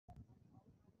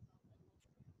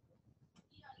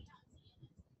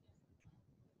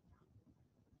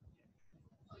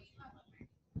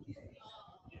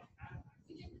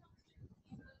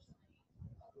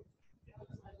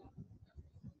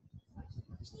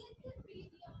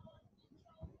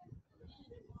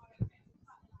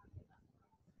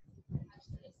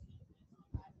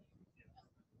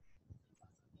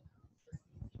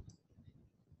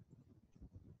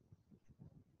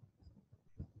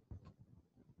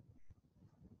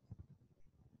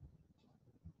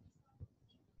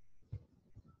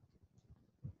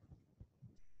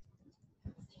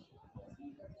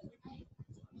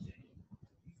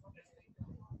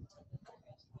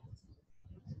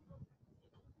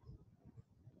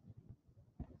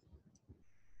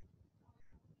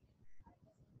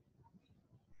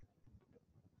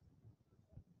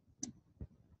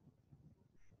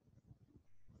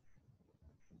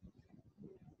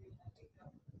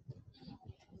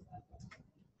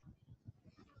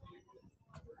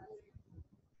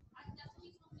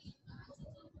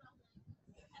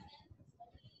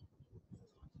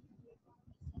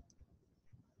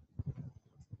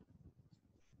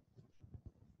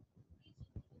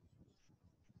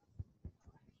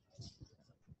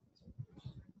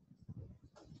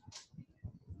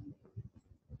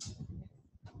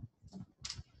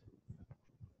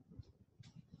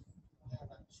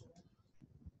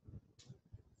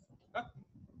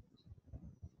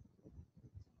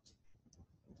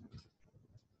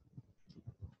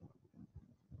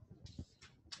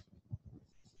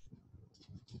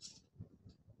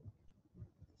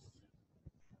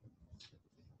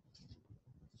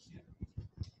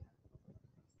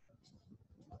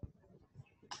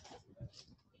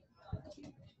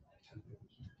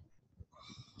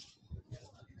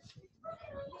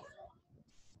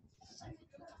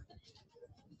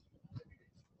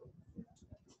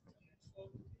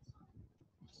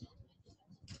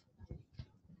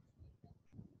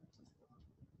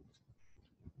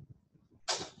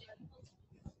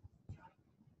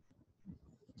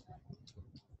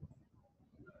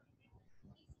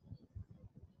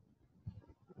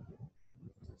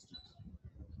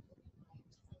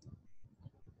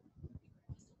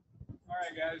All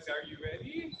right, guys, are you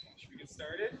ready? Should we get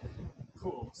started?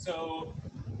 Cool. So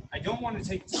I don't want to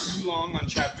take too long on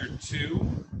chapter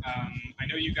 2. I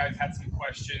know you guys had some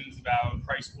questions about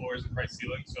price floors and price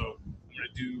ceilings, so I'm going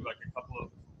to do like a couple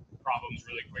of problems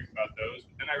really quick about those.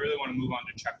 But then I really want to move on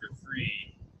to chapter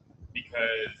 3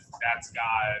 because that's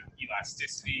got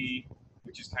elasticity,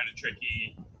 which is kind of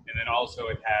tricky, and then also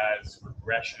it has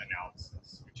regression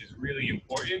analysis, which is really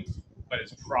important, but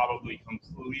it's probably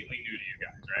completely new to you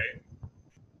guys, right?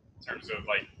 In terms of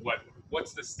like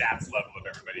what's the stats level of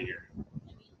everybody here?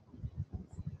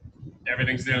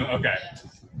 Everything's new? Okay.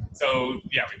 So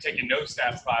yeah, we've taken no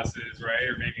stats classes, right?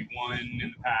 Or maybe one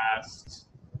in the past.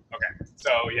 Okay.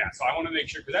 So yeah, so I want to make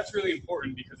sure, because that's really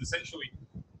important, because essentially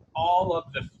all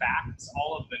of the facts,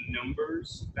 all of the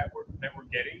numbers that we're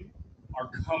getting are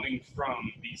coming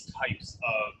from these types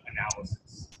of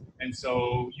analysis. And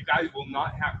so you guys will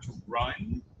not have to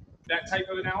run that type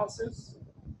of analysis,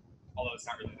 although it's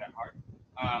not really that hard.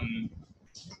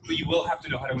 But you will have to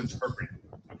know how to interpret it.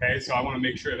 Okay, so I want to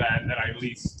make sure that I at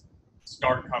least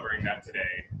start covering that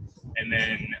today. And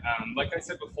then, like I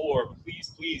said before,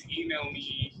 please email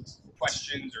me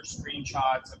questions or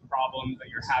screenshots of problems that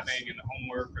you're having in the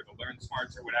homework or the Learn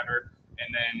Smarts or whatever.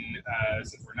 And then,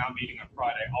 since we're not meeting on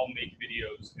Friday, I'll make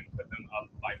videos and put them up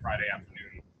by Friday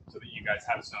afternoon so that you guys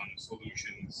have some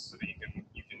solutions, so that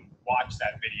you can watch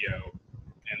that video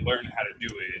and learn how to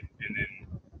do it, and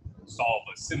then solve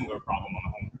a similar problem on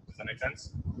the homework. Does that make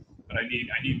sense? But I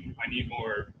need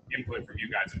more input from you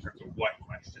guys in terms of what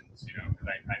questions, because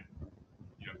I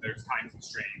there's time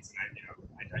constraints,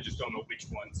 and I just don't know which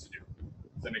ones to do.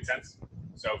 Does that make sense?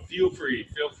 So feel free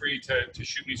to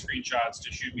shoot me screenshots,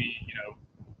 to shoot me,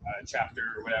 chapter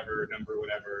or whatever, number,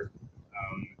 whatever.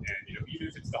 And even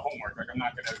if it's the homework, like I'm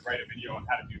not going to write a video on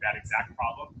how to do that exact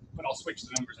problem, but I'll switch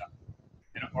the numbers up,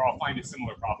 or I'll find a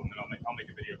similar problem and I'll make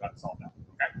a video about how to solve that.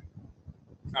 Okay.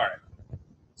 All right.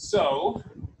 So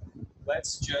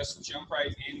let's just jump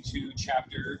right into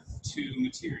chapter 2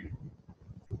 material.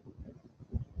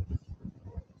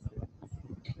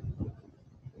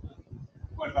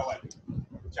 What about what?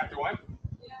 Chapter 1?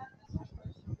 Yeah.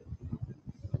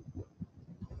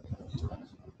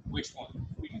 Which one?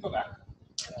 We can go back.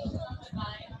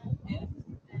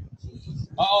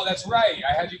 Oh, that's right.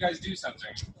 I had you guys do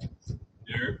something.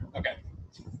 Okay.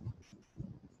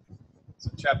 So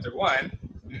chapter 1,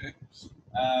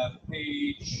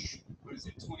 page, what is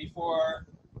it, 24,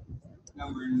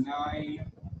 number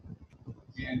 9,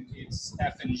 and it's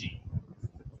F and G.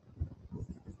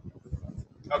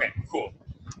 Okay, cool.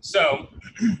 So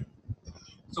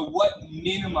what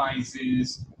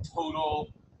minimizes total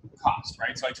cost,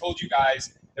 right? So I told you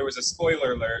guys there was a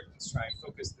spoiler alert. Let's try and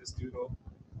focus this doodle.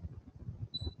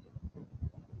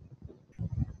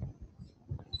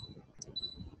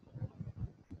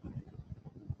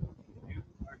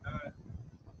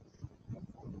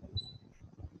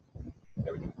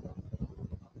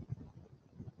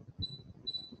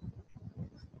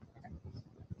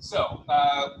 So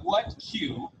what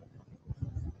Q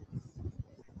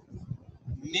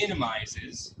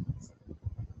minimizes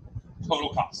total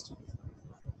cost?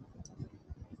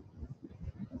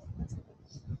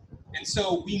 And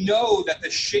so we know that the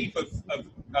shape of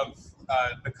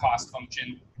the cost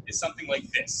function is something like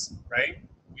this, right?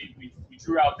 We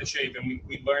drew out the shape and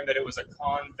we learned that it was a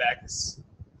convex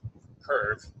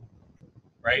curve,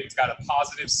 right? It's got a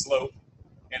positive slope,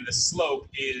 and the slope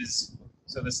is,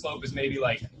 so the slope is maybe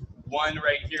like 1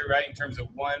 right here, right? In terms of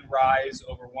 1 rise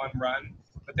over 1 run.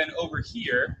 But then over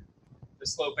here, the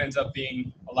slope ends up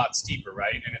being a lot steeper,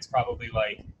 right? And it's probably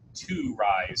like 2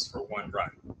 rise for 1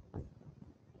 run.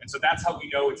 And so that's how we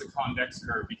know it's a convex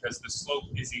curve, because the slope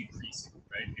is increasing,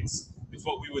 right? It's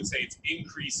what we would say it's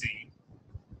increasing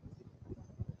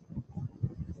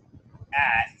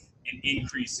at an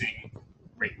increasing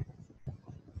rate.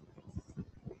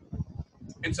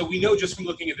 And so we know just from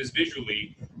looking at this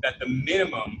visually that the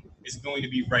minimum is going to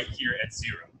be right here at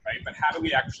 0, right? But how do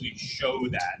we actually show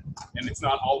that? And it's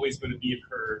not always going to be a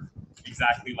curve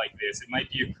exactly like this. It might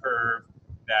be a curve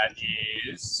that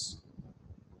is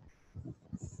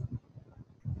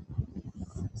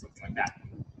something like that.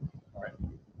 All right.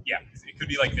 Yeah, it could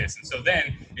be like this. And so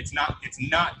then it's not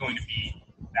going to be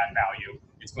that value.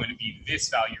 It's going to be this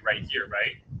value right here,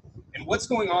 right? And what's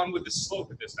going on with the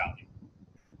slope of this value?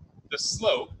 The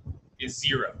slope is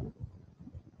 0.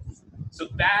 So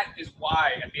that is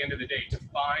why, at the end of the day, to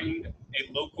find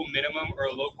a local minimum or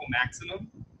a local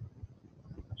maximum,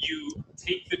 you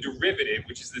take the derivative,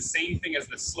 which is the same thing as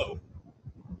the slope,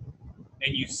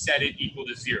 and you set it equal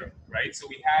to 0, right? So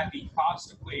we had the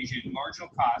cost equation, marginal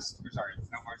cost, or sorry, it's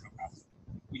not marginal cost.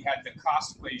 We had the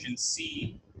cost equation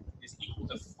C is equal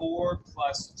to 4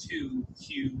 plus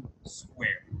 2Q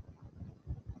squared.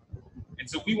 And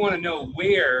so we want to know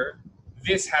where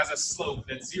this has a slope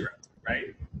that's 0,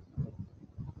 right?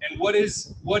 And what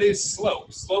is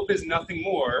slope? Slope is nothing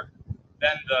more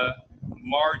than the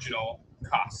marginal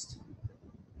cost.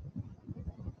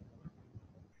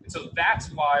 And so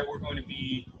that's why we're going to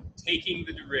be taking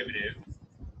the derivative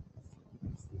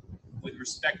with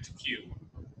respect to Q,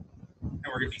 and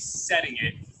we're going to be setting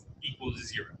it equal to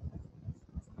 0.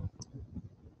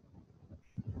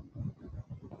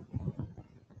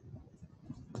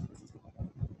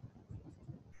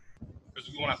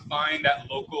 Because we want to find that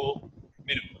local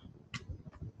minimum.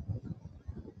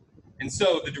 And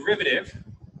so the derivative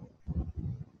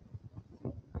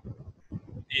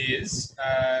is,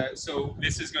 so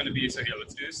this is going to be, so here,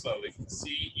 let's do this slowly.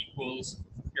 C equals,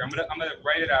 here, I'm gonna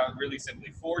write it out really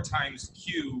simply. 4 times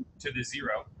Q to the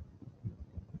 0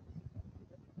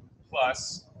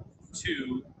 plus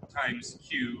 2 times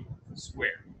Q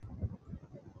squared.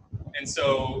 And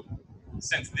so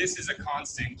since this is a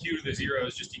constant, Q to the 0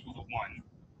 is just equal to 1,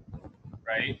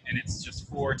 right? And it's just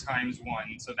 4 times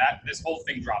 1. So that this whole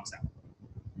thing drops out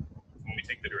when we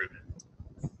take the derivative.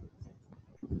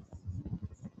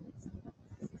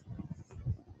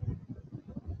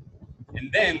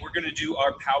 And then we're going to do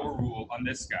our power rule on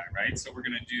this guy, right? So we're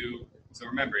going to do, so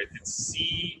remember, it's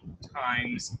C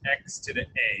times x to the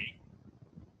a.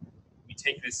 We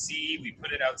take the C, we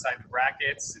put it outside the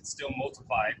brackets, it's still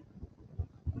multiplied,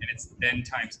 and it's then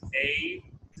times a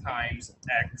times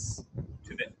x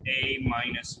to the a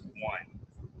minus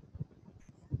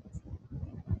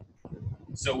 1.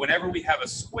 So whenever we have a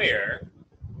square,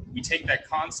 we take that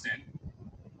constant,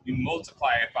 we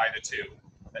multiply it by the 2.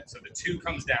 So the 2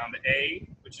 comes down, the a,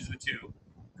 which is the 2,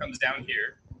 comes down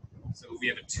here. So we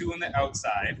have a 2 on the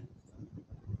outside.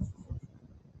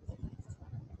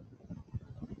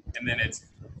 And then it's,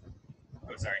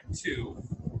 2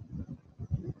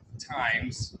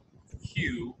 times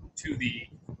q to the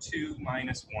 2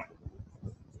 minus 1.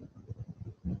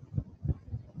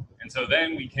 And so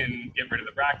then we can get rid of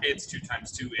the brackets. 2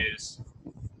 times 2 is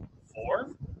 4.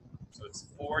 So it's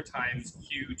 4 times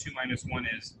q, 2 minus 1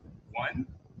 is 1.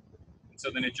 And so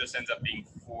then it just ends up being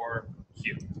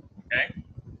 4q, okay?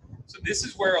 So this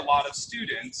is where a lot of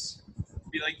students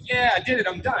be like, yeah, I did it,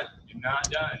 I'm done. You're not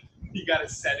done. You got to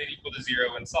set it equal to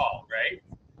 0 and solve, right?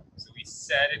 So we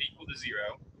set it equal to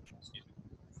 0. Excuse me.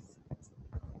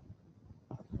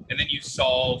 And then you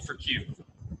solve for q.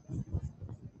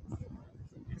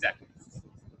 Exactly.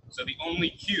 So the only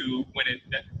q,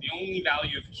 the only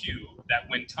value of q that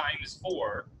when times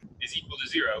 4 is equal to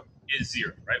 0 is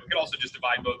 0, right? We could also just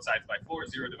divide both sides by 4.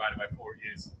 0 divided by 4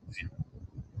 is 0.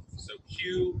 So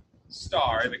q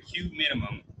star, the q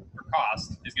minimum for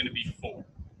cost, is going to be 4.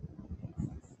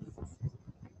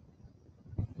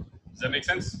 Does that make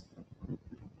sense?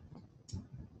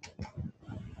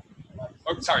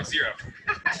 Oh, sorry, 0.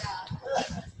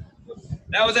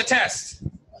 That was a test.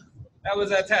 That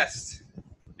was a test.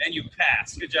 And you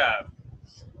passed. Good job.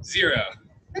 0.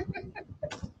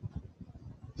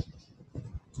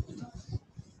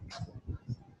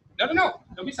 No.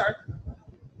 Don't be sorry.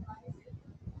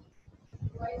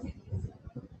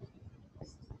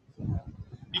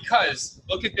 Because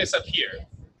look at this up here.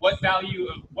 What value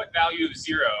of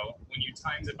 0 when you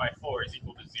times it by 4 is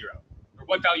equal to 0? Or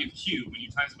what value of q when you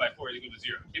times it by 4 is equal to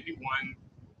 0? It can't be 1,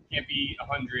 can't be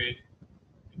 100.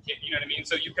 You know what I mean?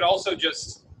 So you could also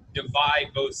just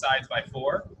divide both sides by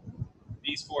 4.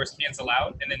 These 4's cancel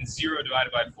out, and then 0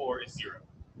 divided by 4 is 0.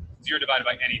 0 divided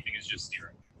by anything is just 0.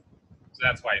 So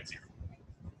that's why it's 0.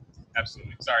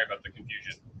 Absolutely. Sorry about the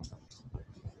confusion.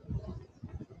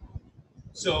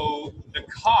 So the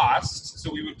cost,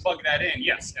 so we would plug that in,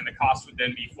 yes, and the cost would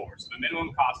then be 4. So the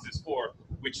minimum cost is 4,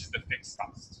 which is the fixed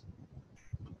cost.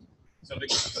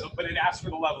 But it asks for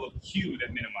the level of Q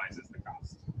that minimizes the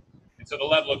cost. And so the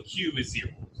level of Q is 0.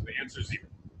 So the answer is 0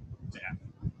 to F.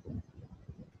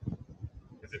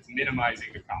 Because it's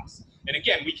minimizing the cost. And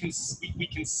again, we can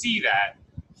see that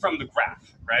from the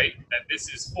graph, right? That this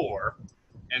is 4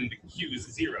 and the Q is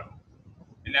 0.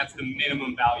 And that's the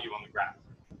minimum value on the graph.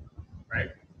 Right?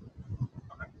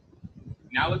 Okay.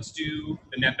 Now let's do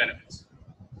the net benefits.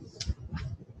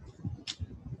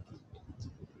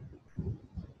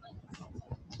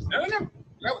 No.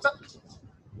 What's up?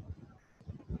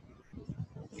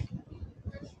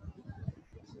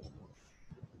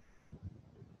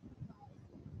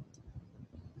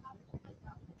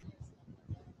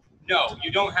 No,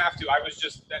 you don't have to. I was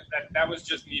just that was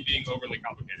just me being overly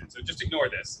complicated. So just ignore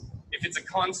this. If it's a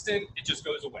constant, it just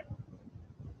goes away.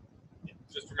 Yeah,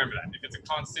 just remember that. If it's a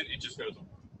constant, it just goes away.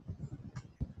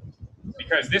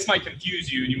 Because this might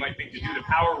confuse you, and you might think to do the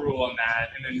power rule on that,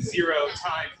 and then 0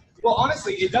 times. Well,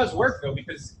 honestly, it does work though,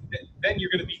 because then you're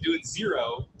going to be doing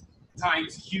 0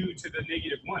 times q to the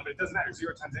 -1, but it doesn't matter.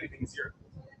 0 times anything is 0.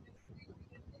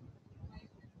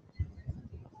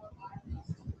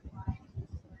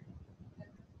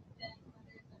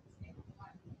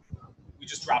 We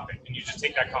just drop it, and you just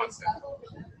take that constant.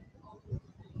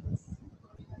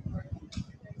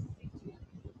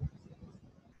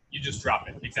 You just drop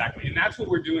it, exactly. And that's what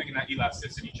we're doing in that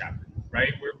elasticity chapter,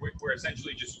 right? We're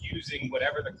essentially just using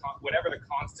whatever the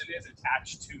constant is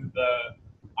attached to the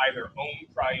either own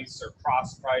price or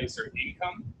cross price or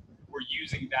income. We're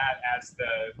using that as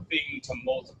the thing to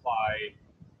multiply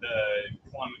the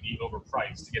quantity over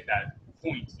price to get that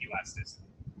point elasticity.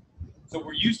 So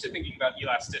we're used to thinking about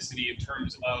elasticity in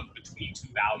terms of between two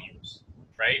values,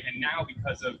 right? And now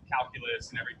because of calculus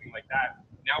and everything like that,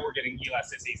 now we're getting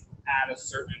elasticities at a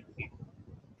certain point.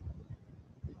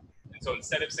 And so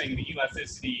instead of saying the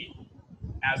elasticity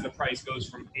as the price goes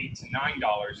from $8 to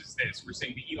 $9 is this, we're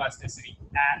saying the elasticity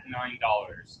at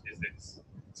 $9 is this.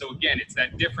 So again, it's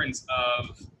that difference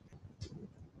of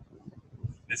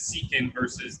the secant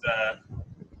versus the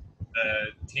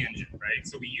tangent, right?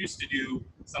 So we used to do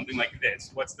something like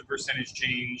this. What's the percentage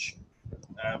change?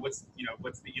 What's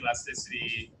the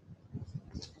elasticity,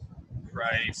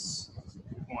 price,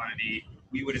 quantity?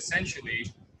 We would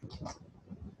essentially,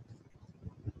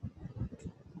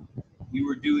 we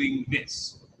were doing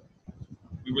this.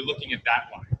 We were looking at that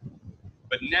line.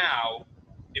 But now,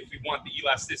 if we want the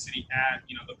elasticity at,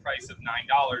 the price of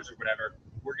 $9 or whatever,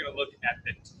 we're going to look at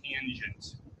the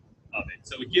tangent of it.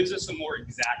 So it gives us a more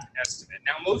exact estimate.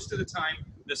 Now, most of the time,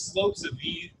 the slopes of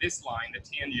this line, the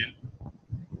tangent,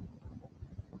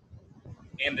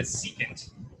 and the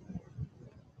secant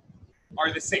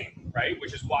are the same, right?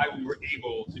 Which is why we were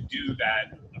able to do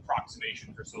that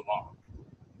approximation for so long.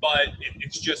 But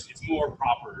it's more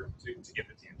proper to get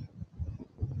the tangent.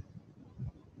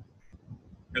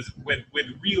 Because with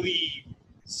really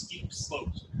steep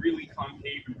slopes, really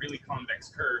concave and really convex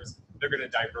curves, they're going to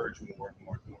diverge more and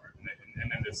more and more. And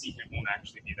then the secant won't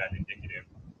actually be that indicative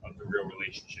of the real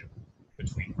relationship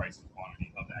between price and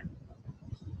quantity of that.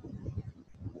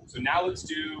 So now let's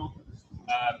do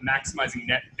maximizing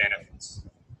net benefits.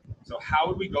 So how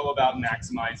would we go about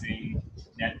maximizing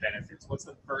net benefits? What's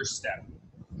the first step?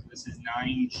 This is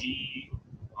 9G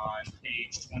on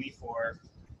page 24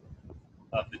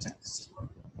 of the text.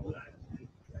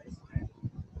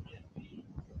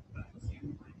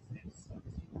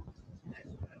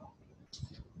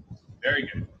 Very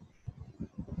good.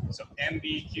 So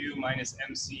MBQ minus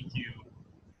MCQ,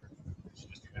 should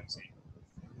just do MC.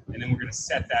 And then we're going to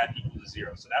set that equal to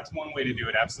 0. So that's one way to do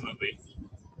it, absolutely.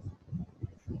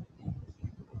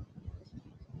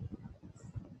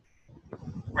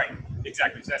 Right,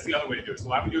 exactly. So that's the other way to do it. So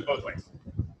why don't we do it both ways?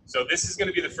 So this is going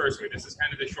to be the first way. This is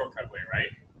kind of the shortcut way, right?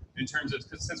 In terms of,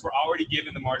 because since we're already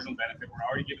given the marginal benefit, we're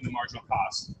already given the marginal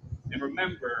cost, And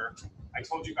remember, I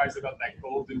told you guys about that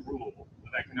golden rule of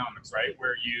economics, right?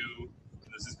 Where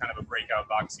this is kind of a breakout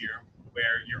box here,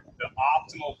 where the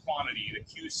optimal quantity, the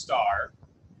Q star,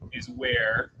 is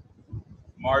where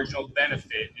marginal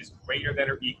benefit is greater than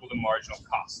or equal to marginal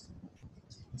cost.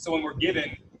 So when we're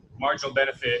given marginal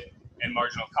benefit and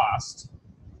marginal cost,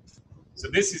 so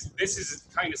this is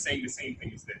kind of saying the same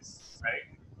thing as this, right?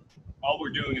 All we're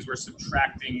doing is we're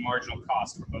subtracting marginal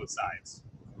cost for both sides.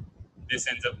 This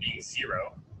ends up being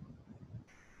 0.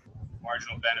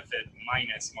 Marginal benefit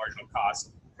minus marginal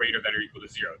cost greater than or equal to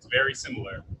 0. It's very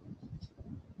similar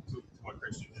to what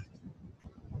Christian did,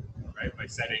 right? By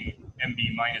setting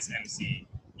MB minus MC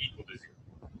equal to 0.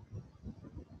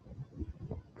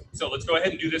 So let's go ahead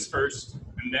and do this first,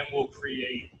 and then we'll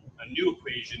create a new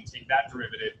equation, take that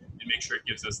derivative, and make sure it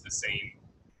gives us the same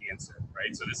answer,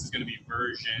 right? So this is going to be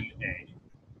version A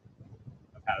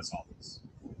of how to solve this.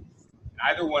 And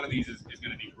either one of these is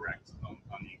going to be correct on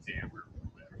the exam or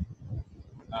whatever.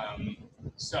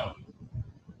 So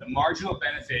the marginal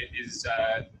benefit is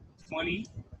 20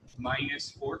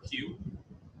 minus 4Q,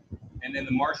 and then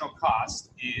the marginal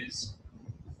cost is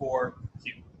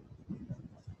 4Q.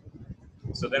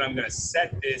 So then I'm going to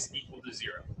set this equal to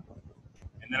 0,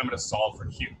 and then I'm going to solve for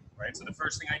Q, right? So the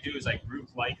first thing I do is I group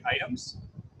like items.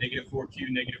 Negative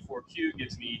 4Q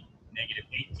gives me negative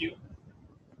 8Q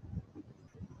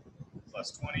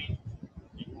plus 20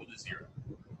 equal to 0.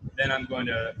 Then I'm going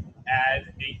to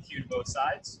add 8Q to both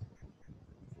sides.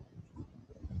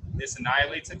 This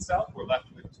annihilates itself. We're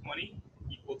left with 20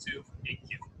 equal to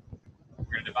 8Q. We're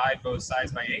going to divide both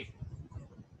sides by 8.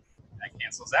 That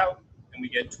cancels out, and we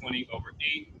get 20 over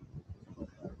 8.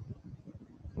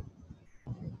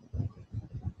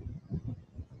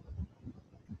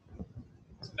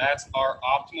 So that's our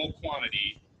optimal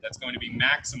quantity that's going to be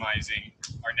maximizing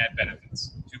our net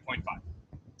benefits, 2.5.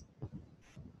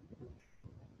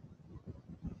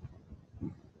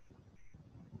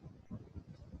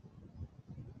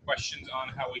 Questions on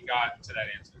how we got to that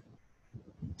answer?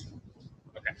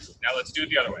 Okay, now let's do it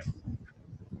the other way.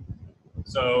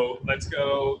 So let's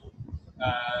go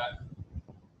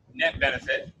net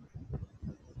benefit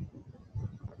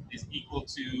is equal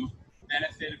to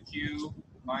benefit of Q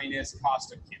minus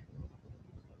cost of Q.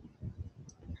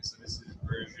 Okay, so this is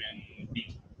version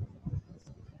B.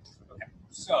 Okay,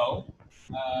 so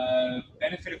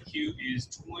benefit of Q is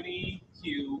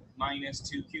 20Q minus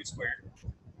 2Q squared.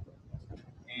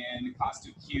 And cost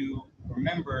of Q,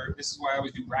 remember, this is why I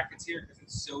always do brackets here, because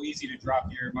it's so easy to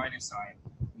drop your minus sign.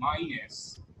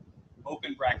 Minus,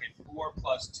 open bracket, 4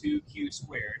 plus 2Q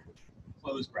squared,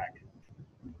 close bracket.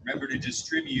 Remember to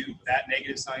distribute that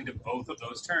negative sign to both of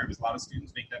those terms. A lot of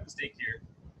students make that mistake here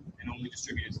and only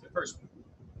distribute it to the first one.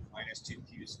 Minus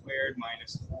 2Q squared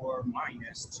minus 4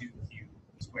 minus 2Q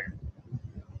squared.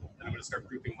 Then I'm going to start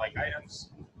grouping like items.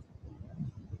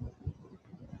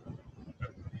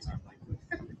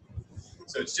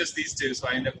 So it's just these two, so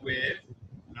I end up with,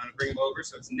 I'm going to bring them over,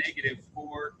 so it's negative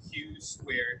 4Q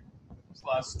squared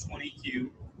plus 20Q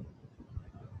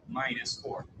minus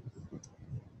 4.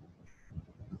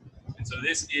 And so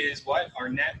this is what? Our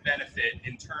net benefit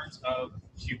in terms of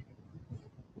Q.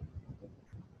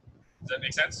 Does that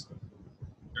make sense?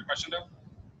 Your question, though?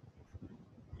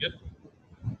 Good?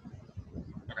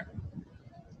 Okay.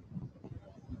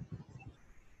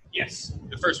 Yes,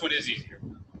 the first one is easier,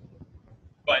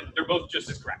 but they're both just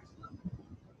as correct.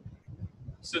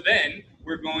 So then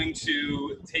we're going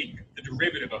to take the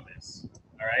derivative of this,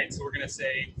 all right? So we're going to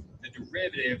say the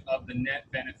derivative of the net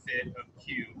benefit of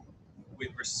Q with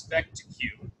respect to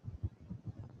Q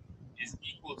is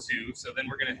equal to, so then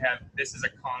we're going to have, this is a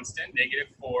constant, negative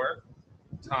 4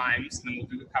 times, and then we'll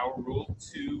do the power rule,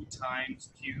 2 times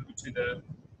Q to the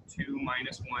 2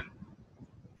 minus 1.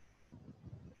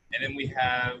 And then we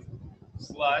have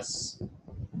plus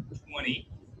 20,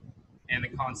 and the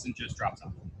constant just drops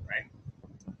off, right?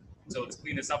 So let's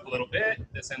clean this up a little bit.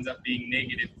 This ends up being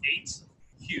negative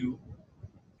 8Q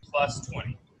plus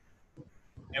 20.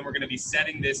 And we're going to be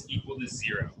setting this equal to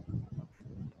 0.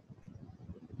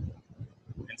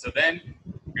 And so then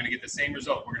we're going to get the same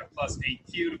result. We're going to plus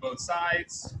 8Q to both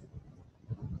sides.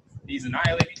 These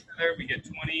annihilate each other. We get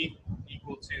 20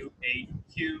 equal to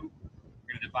 8Q. We're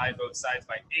going to divide both sides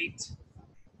by 8.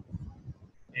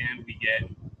 And we get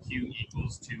Q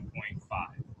equals 2.5.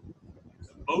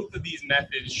 So both of these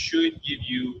methods should give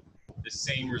you the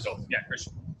same result. Yeah,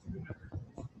 Christian.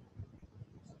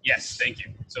 Yes, thank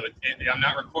you. So I'm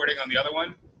not recording on the other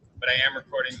one, but I am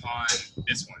recording on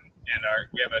this one. And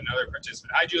we have another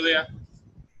participant. Hi, Julia.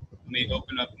 Let me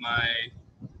open up my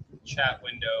chat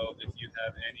window if you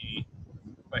have any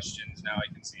questions. Now I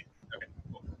can see it. Okay,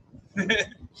 cool.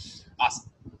 Awesome.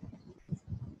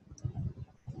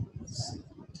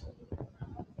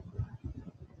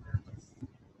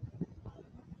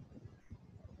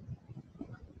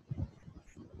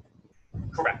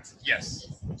 Correct. Yes.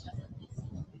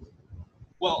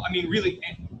 Well, I mean, really,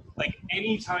 like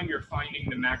anytime you're finding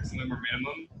the maximum or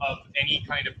minimum of any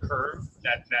kind of curve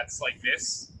that's like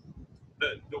this,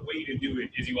 the way to do it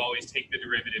is you always take the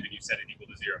derivative and you set it equal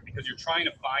to 0, because you're trying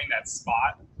to find that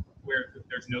spot where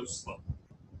there's no slope,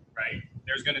 right?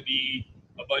 There's going to be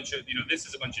a bunch of, this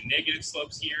is a bunch of negative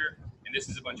slopes here, and this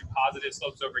is a bunch of positive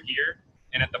slopes over here,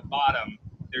 and at the bottom,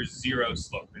 there's 0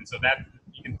 slope. And so that,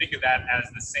 you can think of that as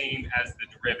the same as the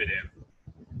derivative.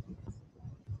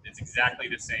 It's exactly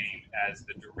the same as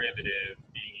the derivative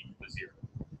being equal to 0.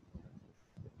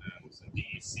 So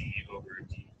dc over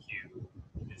dq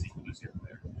is equal to 0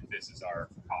 there. And this is our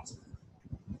cost.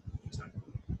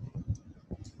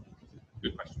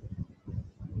 Good question.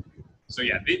 So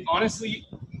yeah, honestly,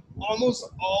 almost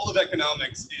all of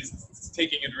economics is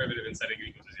taking a derivative and setting it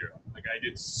equal to 0. Like I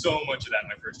did so much of that in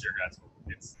my first year of grad school.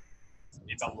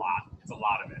 It's a lot. It's a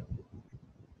lot of it.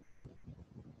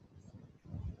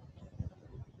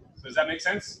 So does that make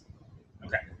sense?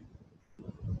 Okay.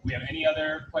 We have any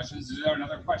other questions? Is there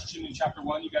another question in chapter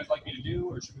 1 you guys like me to do,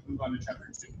 or should we move on to chapter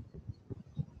 2?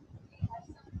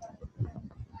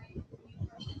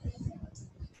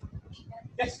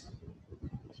 Yes.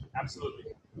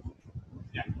 Absolutely.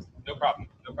 Yeah. No problem.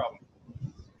 No problem.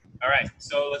 All right.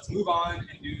 So let's move on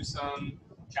and do some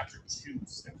chapter 2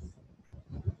 stuff.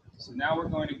 So now we're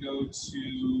going to go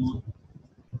to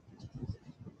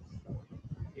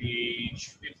page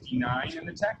 59 in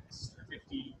the text, or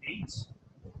 58.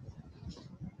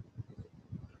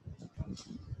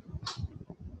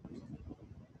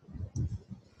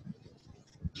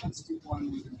 Let's do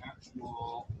one with an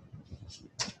actual.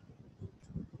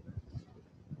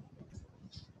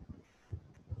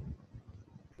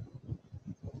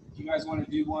 Do you guys want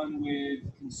to do one with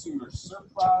consumer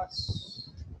surplus?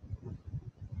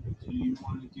 Do you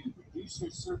want to do producer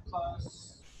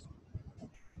surplus?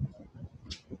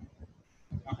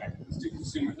 Okay, let's do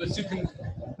consumer. Let's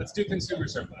do consumer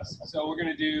surplus. So we're going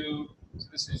to do. So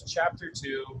this is chapter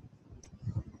 2,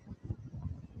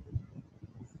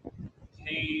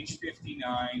 page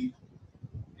 59,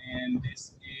 and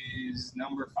this is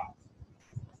number 5.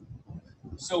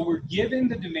 So we're given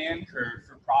the demand curve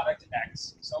for product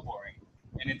X, so boring,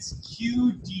 and it's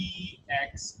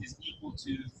QDX is equal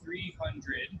to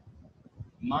 300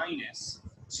 minus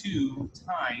 2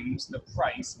 times the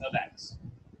price of X.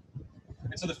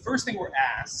 And so the first thing we're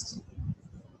asked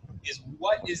is,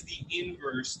 what is the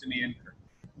inverse demand curve?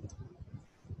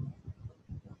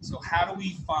 So how do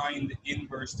we find the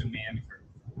inverse demand curve?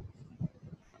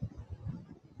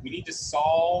 We need to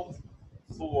solve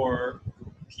for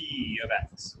P of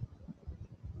X.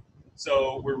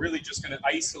 So we're really just going to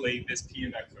isolate this P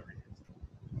of X over here.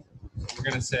 So we're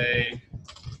going to say,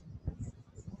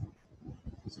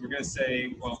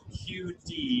 well,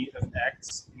 QD of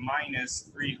X minus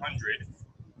 300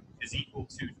 is equal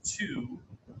to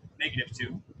negative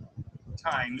 2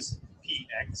 times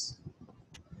PX.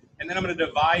 And then I'm going to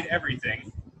divide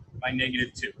everything by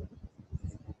negative 2.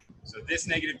 So this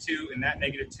negative 2 and that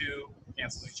negative 2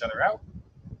 cancels each other out.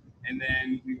 And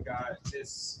then we've got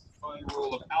this fun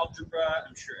rule of algebra,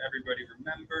 I'm sure everybody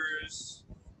remembers.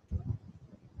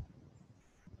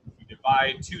 You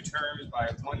divide 2 terms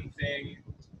by one thing.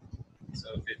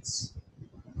 So if it's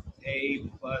A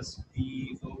plus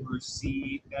B over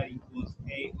C, that equals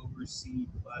A over C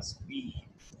plus B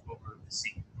over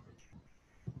C.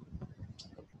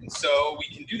 And so we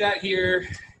can do that here,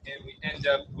 and we end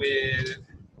up with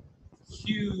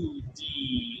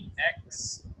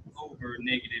QDX over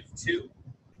negative 2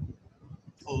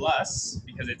 plus,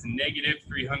 because it's negative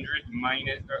 300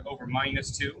 minus, or over minus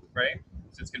 2, right?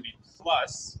 So it's going to be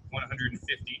plus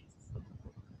 150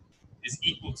 is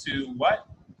equal to what?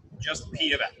 Just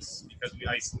P of X, because we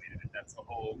isolated it. That's what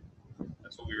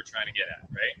we were trying to get at,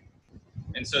 right?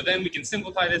 And so then we can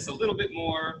simplify this a little bit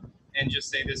more and just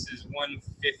say this is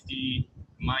 150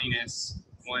 minus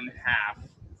 1/2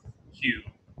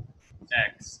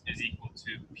 QX is equal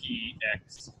to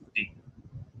PXD.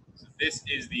 So this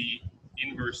is the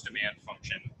inverse demand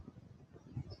function.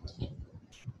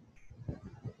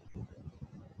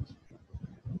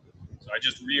 So I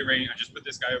just rearranged, I just put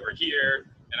this guy over here,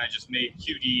 and I just made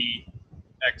QD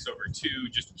X over 2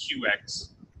 just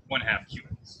QX, 1/2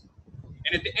 QX.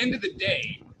 And at the end of the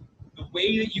day, the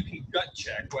way that you can gut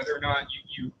check whether or not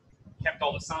you kept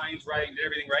all the signs right, did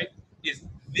everything right, is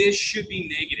this should be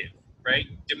negative, right?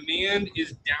 Demand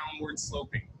is downward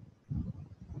sloping.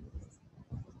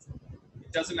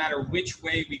 doesn't matter which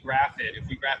way we graph it. If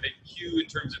we graph it Q in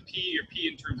terms of P or P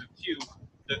in terms of Q,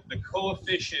 the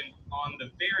coefficient on the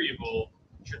variable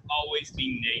should always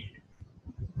be negative.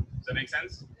 Does that make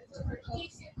sense?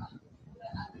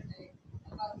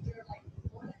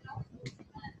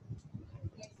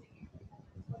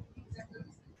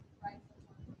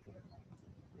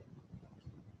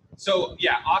 So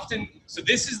yeah, often, so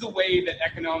this is the way that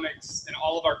economics and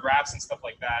all of our graphs and stuff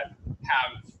like that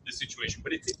have the situation,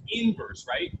 but it's an inverse,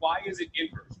 right? Why is it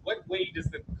inverse? What way does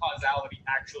the causality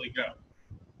actually go?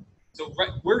 So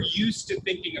we're used to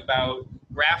thinking about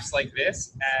graphs like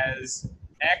this as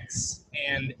x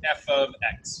and f of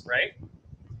x, right?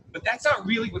 But that's not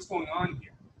really what's going on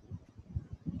here.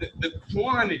 The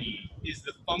quantity is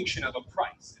the function of a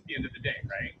price at the end of the day,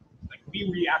 right? Like we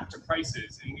react to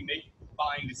prices and we make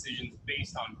buying decisions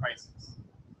based on prices.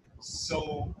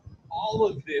 So all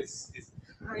of this is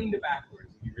kind of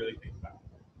backwards if you really think about it.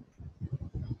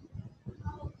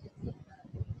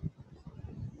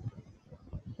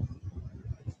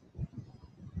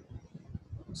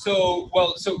 So,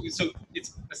 well, so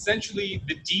it's essentially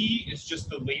the D is just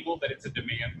the label that it's a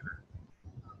demand curve.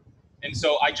 And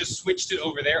so I just switched it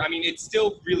over there. I mean, it's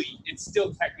still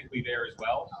technically there as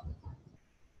well.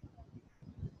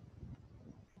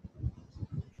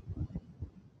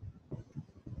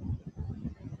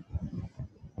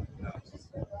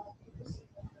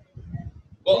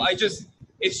 Well,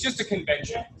 it's just a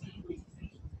convention.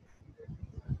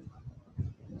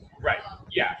 Right,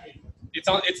 yeah.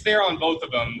 It's there on both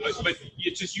of them, but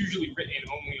it's just usually written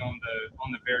only on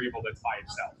the variable that's by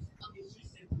itself.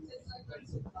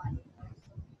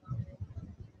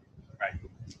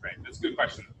 Right. That's a good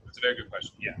question. That's a very good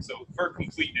question. Yeah. So for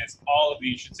completeness, all of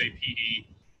these should say PD.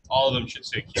 All of them should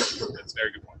say Q. That's a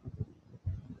very good point.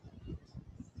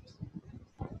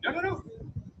 No.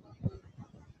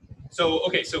 So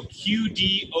okay. So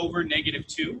QD over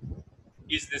 -2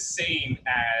 is the same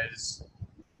as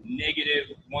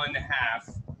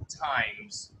 -1/2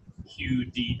 times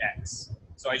QDX.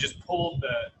 So I just pulled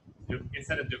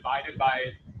instead of divided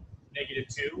by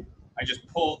 -2, I just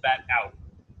pulled that out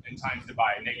and times it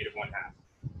by -1/2.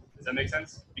 Does that make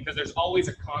sense? Because there's always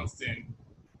a constant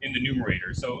in the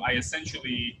numerator. So I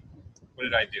essentially, what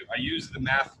did I do? I used the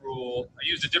math rule. I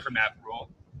used a different math rule.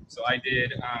 So I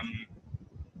did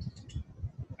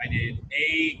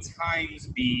A times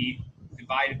B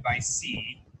divided by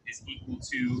C is equal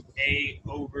to A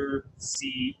over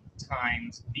C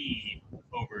times B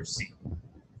over C,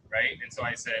 right? And so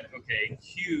I said, okay,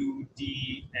 Q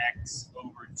dx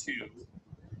over 2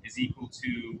 is equal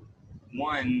to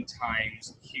 1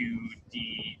 times Q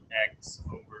dx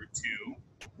over 2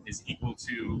 is equal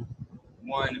to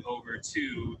 1 over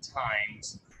 2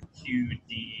 times Q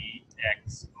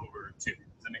dx over 2.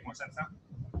 Does that make more sense now?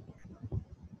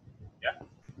 Yeah?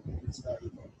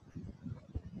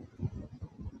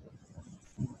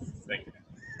 Thank you.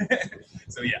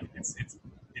 So yeah,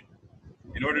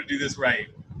 in order to do this right.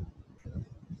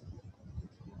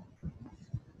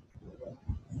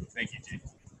 Thank you, G.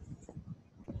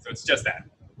 So it's just that.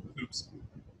 Oops.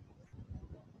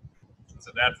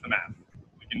 So that's the math.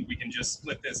 We can just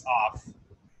split this off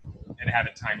and have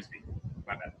it times B.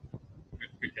 My bad.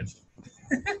 Good catch.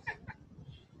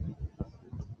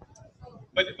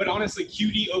 But honestly,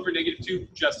 QD over -2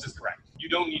 just is correct. You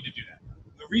don't need to do that.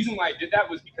 The reason why I did that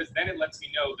was because then it lets me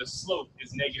know the slope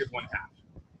is -1/2,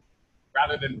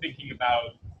 rather than thinking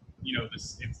about, you know,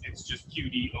 this. It's just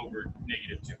QD over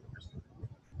 -2.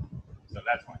 So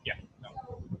that's fine. Yeah. No.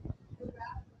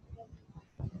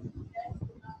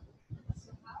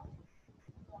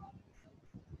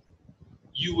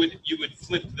 You would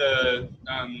flip the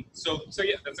so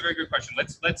yeah, that's a very good question.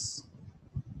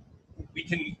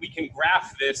 We can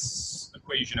graph this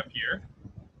equation up here.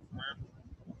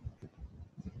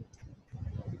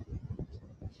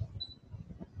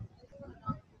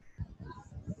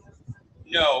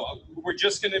 No, we're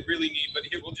just going to really need, but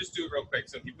here, we'll just do it real quick.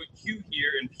 So if you put Q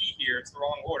here and P here, it's the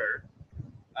wrong order.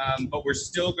 But we're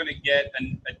still going to get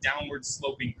a downward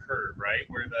sloping curve, right?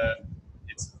 Where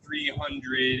it's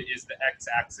 300 is the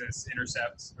x-axis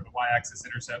intercept, or the y-axis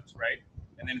intercept, right?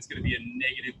 And then it's going to be a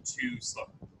 -2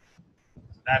 slope.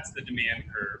 So that's the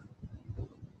demand curve.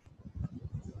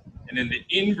 And then the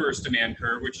inverse demand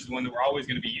curve, which is one that we're always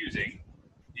going to be using,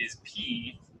 is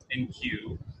P and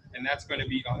Q. And that's going to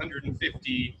be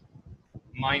 150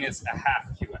 minus a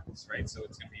half QX, right? So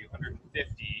it's going to be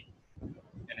 150,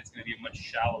 and it's going to be a much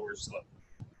shallower slope.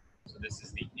 So this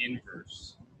is the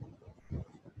inverse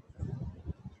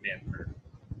demand curve.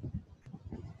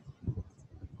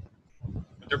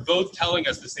 But they're both telling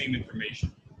us the same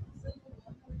information.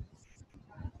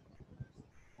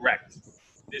 Correct.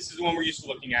 This is the one we're used to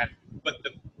looking at, but the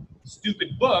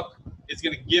stupid book is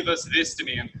going to give us this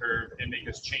demand curve and make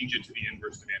us change it to the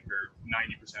inverse demand curve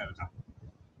 90% of the time.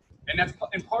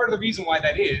 And part of the reason why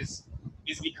that is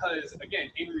because,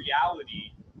 again, in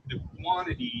reality, the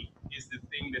quantity is the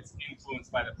thing that's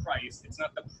influenced by the price. It's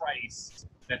not the price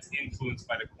that's influenced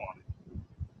by the quantity.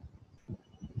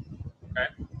 Okay?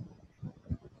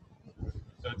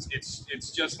 So it's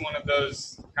just one of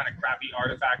those kind of crappy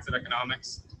artifacts of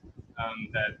economics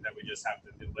that we just have to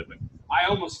live with. I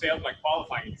almost failed my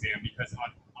qualifying exam because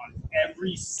on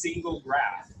every single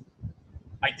graph,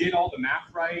 I did all the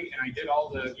math right and I did all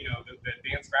the the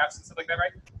advanced graphs and stuff like that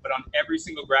right, but on every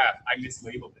single graph I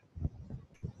mislabeled it,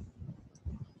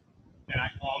 and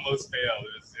I almost failed.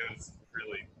 It was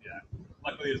really, yeah.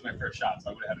 Luckily it was my first shot,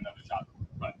 so I would have had another shot.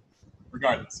 But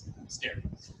regardless, I'm scared.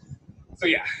 So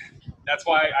yeah, that's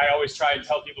why I always try and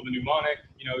tell people the mnemonic.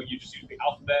 You just use the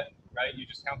alphabet, right? You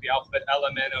just count the alphabet: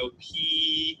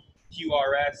 LMNOP,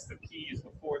 QRS. The P is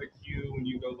before the Q when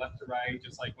you go left to right,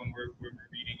 just like when we're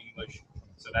reading English.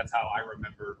 So that's how I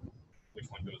remember which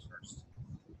one goes first.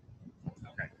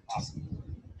 Okay, awesome.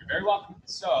 You're very welcome.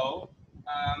 So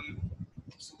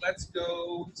let's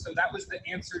go. So that was the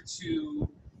answer to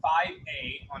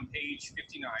 5A on page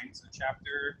 59. So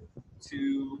chapter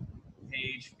 2,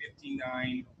 page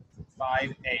 59,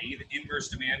 5A. The inverse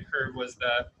demand curve was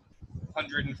the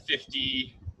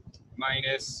 150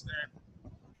 minus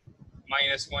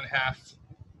 1/2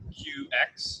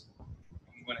 QX.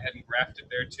 I went ahead and graphed it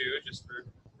there too, just for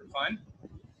fun.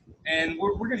 And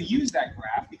we're going to use that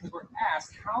graph because we're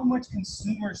asked how much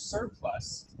consumer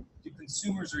surplus do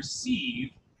consumers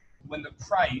receive when the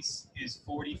price is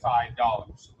 $45.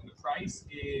 So when the price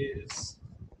is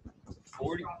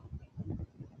 40,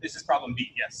 this is problem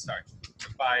B. Yes, sorry,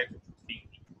 5B.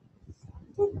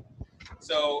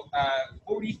 So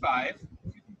 45.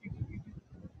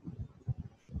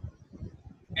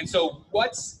 And so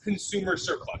what's consumer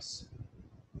surplus?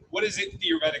 What is it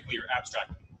theoretically or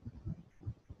abstractly?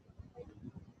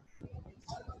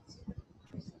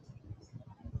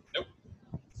 Nope.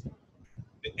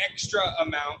 The extra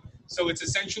amount. So it's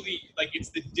essentially like it's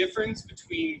the difference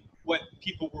between what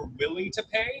people were willing to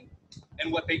pay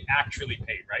and what they actually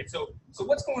paid, right? So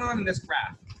what's going on in this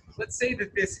graph? Let's say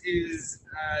that this is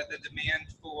the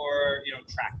demand for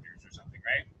tractors or something,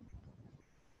 right?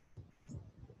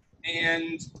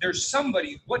 And there's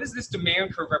somebody. What is this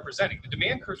demand curve representing? The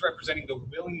demand curve is representing the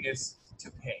willingness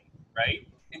to pay, right?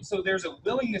 And so there's a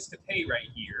willingness to pay right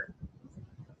here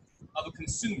of a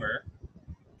consumer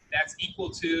that's equal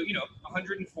to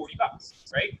 140 bucks,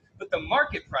 right? But the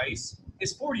market price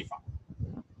is 45.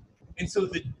 And so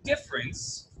the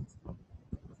difference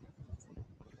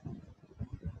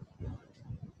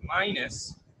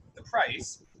minus the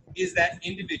price is that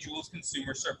individual's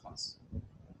consumer surplus.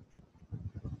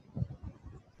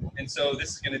 And so this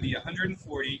is going to be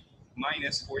 140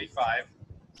 minus 45,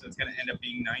 so it's going to end up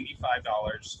being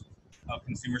 $95 of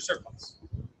consumer surplus.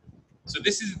 So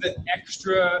this is the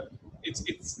extra.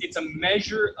 It's a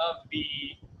measure of the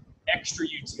extra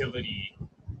utility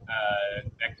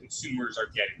that consumers are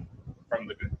getting from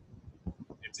the good.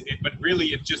 But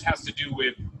really, it just has to do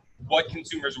with what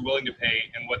consumers are willing to pay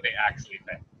and what they actually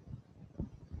pay.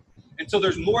 And so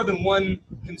there's more than one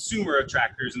consumer of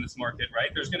tractors in this market,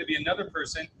 right? There's going to be another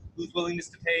person whose willingness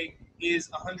to pay is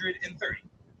 130,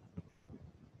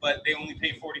 but they only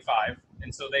pay 45,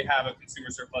 and so they have a consumer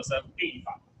surplus of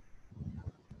 85,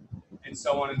 and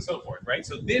so on and so forth, right?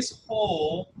 So this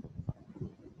whole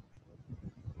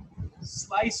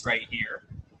slice right here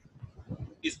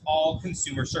is all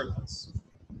consumer surplus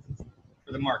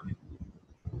for the market.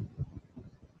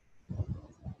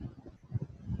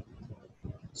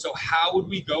 So how would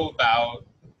we go about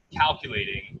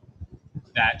calculating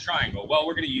that triangle? Well,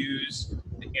 we're going to use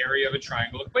the area of a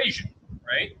triangle equation,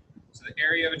 right? So the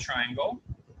area of a triangle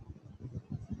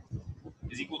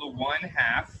is equal to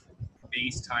 1/2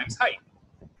 base times height.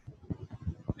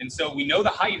 And so we know the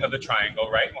height of the triangle,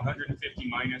 right? 150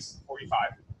 minus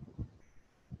 45.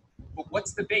 But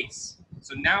what's the base?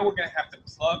 So now we're going to have to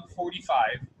plug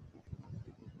 45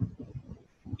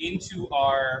 into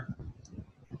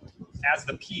as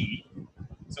the P.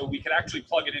 So we could actually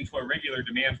plug it into a regular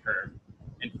demand curve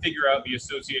and figure out the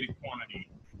associated quantity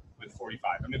with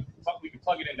 45. I mean, we could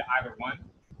plug it into either one,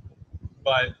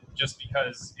 but just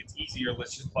because it's easier,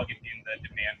 let's just plug it in the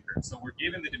demand curve. So we're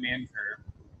given the demand curve.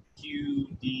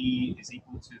 QD is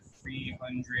equal to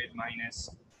 300 minus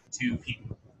 2P.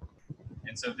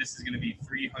 And so this is going to be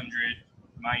 300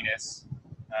 minus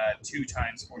 2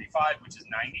 times 45, which is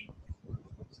 90.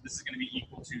 So this is going to be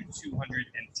equal to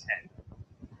 210.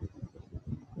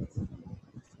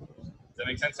 Does that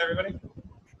make sense to everybody?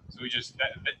 So we just,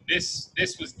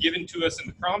 this was given to us in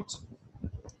the prompt,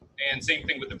 and same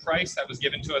thing with the price that was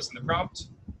given to us in the prompt.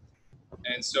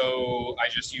 And so I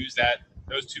just used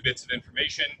those two bits of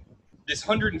information. This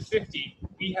 150,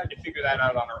 we had to figure that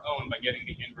out on our own by getting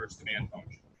the inverse demand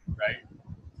function, right?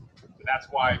 So that's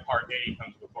why part A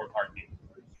comes before part B.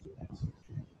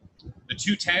 The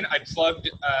 210, I plugged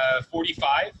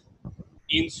 45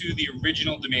 into the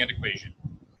original demand equation.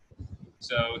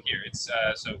 So here it's,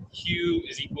 so Q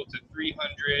is equal to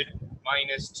 300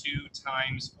 minus 2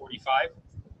 times 45.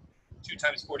 2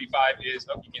 times 45 is,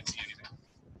 oh, you can't see anything.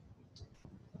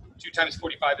 2 times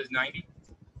 45 is 90.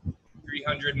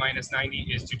 300 minus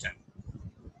 90 is 210.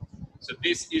 So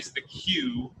this is the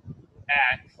Q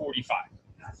at 45.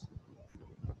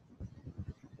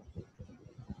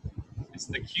 It's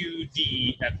the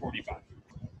QD at 45.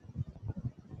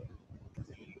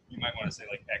 You might want to say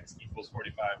like X equals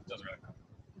 45. Doesn't really matter.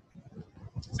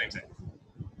 Same thing.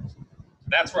 So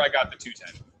that's where I got the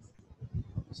 210.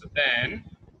 So then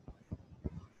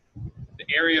the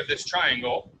area of this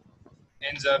triangle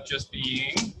ends up just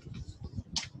being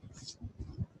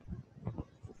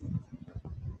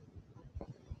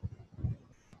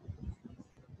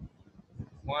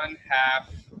 1/2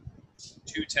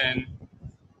 210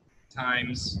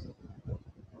 times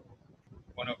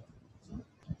 10,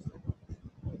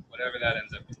 whatever that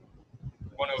ends up being.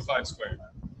 105 squared,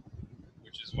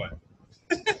 which is what?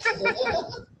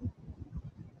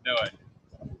 No idea.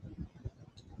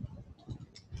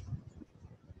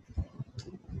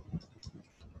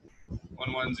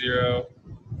 One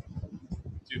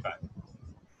 11025.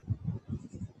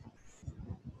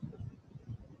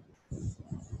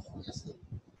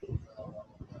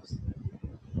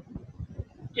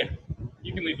 Yeah,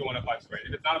 you can leave the 105 squared.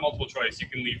 If it's not a multiple choice, you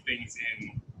can leave things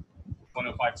in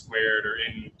 105 squared or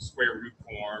in square root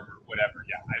form or whatever.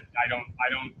 Yeah,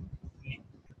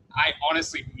 I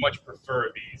honestly much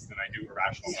prefer these than I do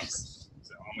irrational numbers.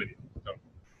 So I'm with you. So,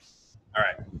 all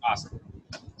right, awesome.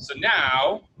 So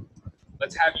now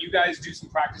let's have you guys do some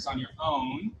practice on your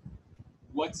own.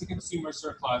 What's the consumer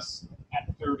surplus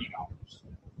at $30?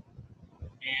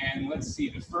 And let's see,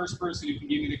 the first person who can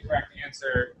give me the correct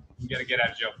answer, you get a get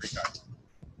out of jail free card.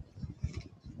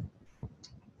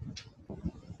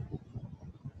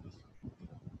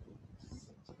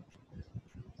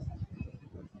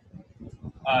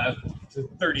 To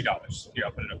 $30. Here,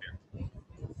 I'll put it up here.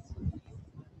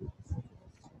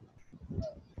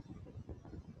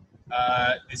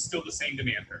 It's still the same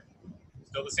demand curve.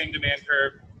 Still the same demand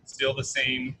curve, still the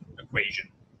same equation.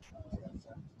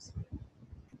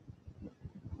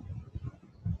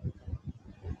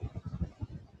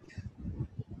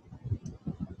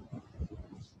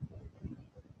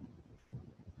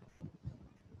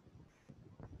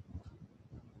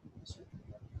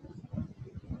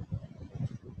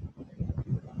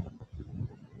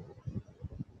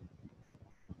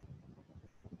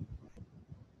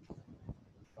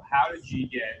 How did G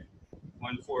get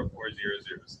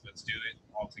 14400? So let's do it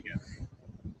all together.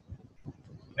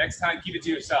 Next time, keep it to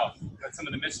yourself. Let some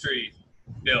of the mystery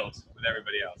build with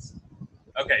everybody else.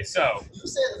 Okay, so You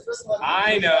said the first one.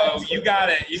 I know you got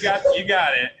it. You got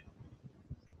it.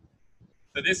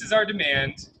 So this is our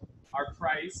demand. Our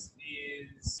price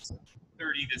is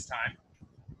 30 this time.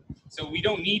 So we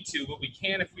don't need to, but we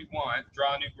can if we want.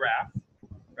 Draw a new graph,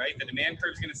 right? The demand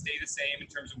curve is going to stay the same in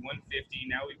terms of 150.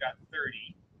 Now we've got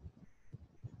 30.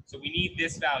 So we need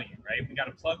this value, right? We got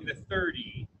to plug the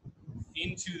 30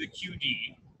 into the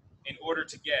QD in order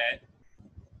to get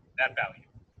that value.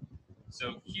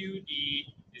 So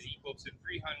QD is equal to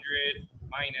 300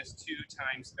 minus 2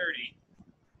 times 30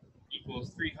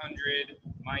 equals 300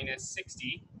 minus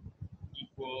 60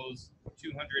 equals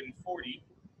 240.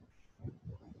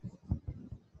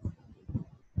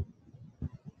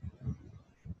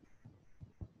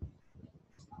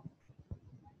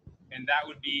 And that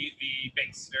would be the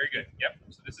base. Very good. Yep.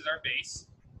 So this is our base.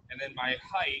 And then my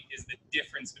height is the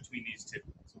difference between these two.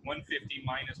 So 150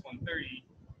 minus 130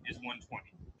 is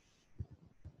 120.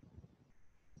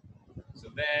 So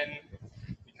then,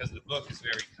 because the book is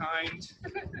very kind,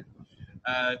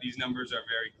 these numbers are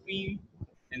very clean.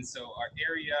 And so our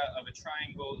area of a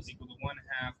triangle is equal to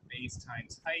 1/2 base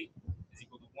times height is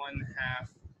equal to 1/2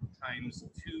 times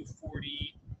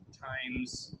 240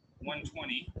 times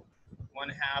 120.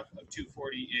 1/2 of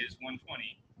 240 is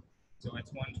 120. So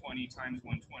it's 120 times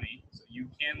 120. So you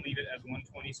can leave it as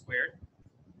 120 squared.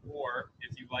 Or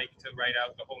if you like to write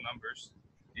out the whole numbers,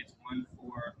 it's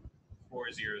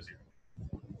 14400.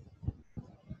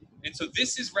 And so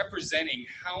this is representing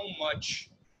how much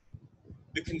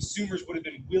the consumers would have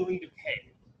been willing to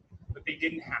pay, but they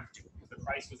didn't have to. The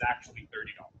price was actually $30.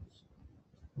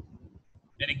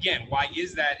 And again, why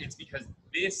is that? It's because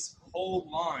this whole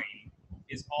line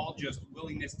is all just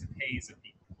willingness to pay of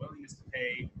people. Willingness to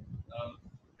pay of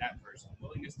that person.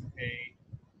 Willingness to pay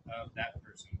of that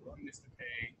person. Willingness to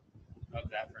pay of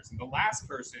that person. The last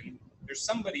person, there's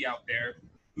somebody out there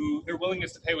who their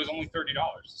willingness to pay was only $30.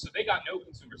 So they got no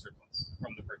consumer surplus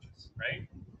from the purchase, right?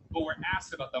 But we're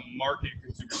asked about the market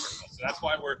consumer surplus. So that's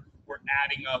why we're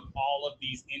adding up all of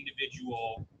these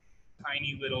individual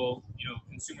tiny little,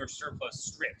 consumer surplus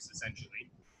strips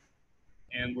essentially.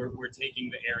 And we're taking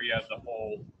the area of the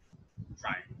whole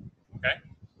triangle. Okay?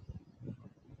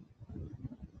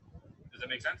 Does that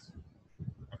make sense?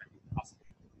 Okay, awesome.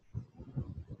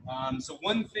 So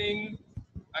one thing,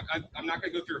 I'm not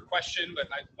going to go through a question, but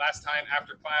last time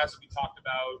after class we talked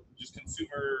about just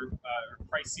consumer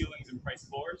price ceilings and price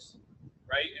floors,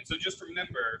 right? And so just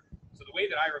remember, so the way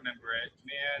that I remember it,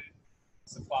 demand,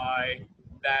 supply,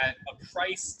 that a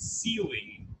price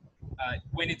ceiling,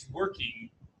 when it's working,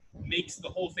 makes the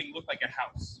whole thing look like a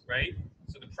house, right?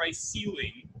 So the price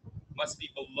ceiling must be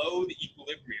below the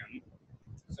equilibrium.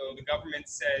 So the government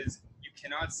says you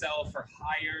cannot sell for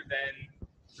higher than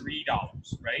 $3,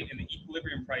 right? And the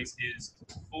equilibrium price is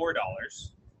 $4.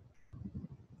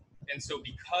 And so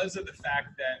because of the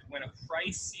fact that when a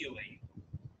price ceiling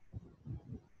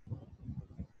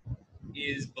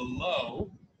is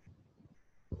below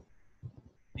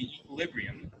the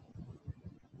equilibrium,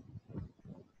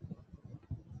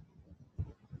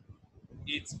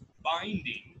 it's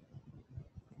binding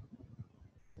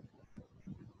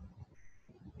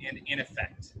and in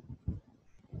effect.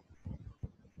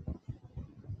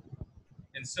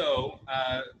 And so,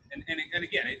 and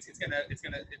again,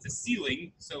 it's a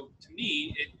ceiling. So to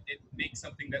me, it makes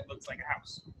something that looks like a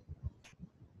house,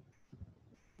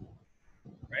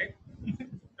 right?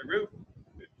 The roof,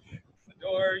 the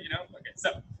door, Okay,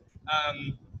 so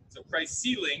price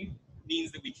ceiling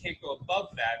means that we can't go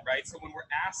above that, right? So when we're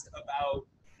asked about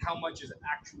how much is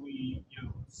actually,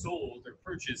 sold or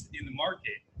purchased in the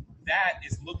market, that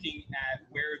is looking at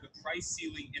where the price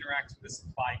ceiling interacts with the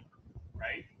supply curve,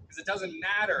 right? Because it doesn't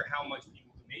matter how much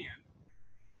people demand,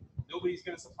 nobody's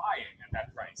going to supply it at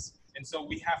that price. And so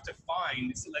we have to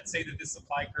find, so let's say that this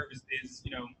supply curve is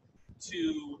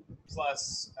 2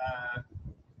 plus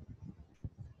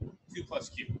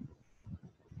Q,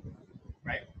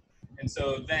 right? And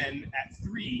so then at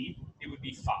 3, it would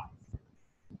be 5.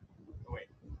 Oh, wait.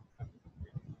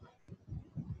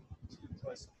 2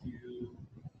 plus Q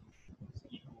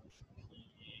equals P.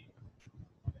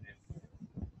 And if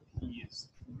P is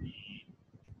 3,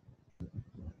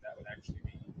 that would actually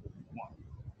be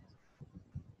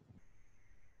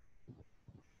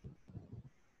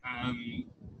 1.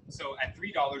 So at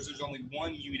 $3, there's only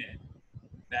one unit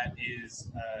that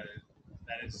is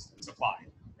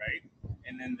supplied, right?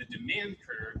 And then the demand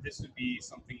curve, this would be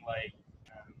something like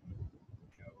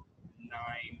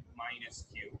 9 minus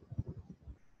Q.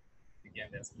 Again,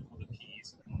 that's equal to P.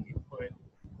 So when we put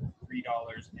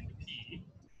 $3 into P,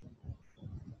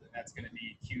 that's going to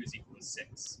be Q is equal to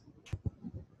 6.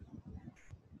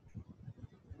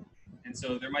 And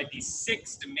so there might be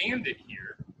 6 demanded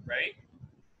here, right?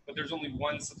 But there's only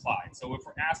one supply. So if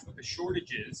we're asked what the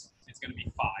shortage is, it's going to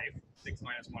be 5. 6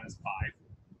 minus 1 is 5.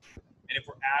 And if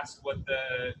we're asked what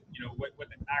the what the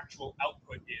actual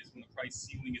output is when the price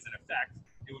ceiling is in effect,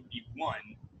 it would be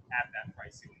 1 at that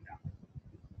price ceiling value.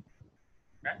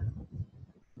 Okay?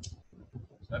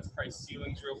 So that's price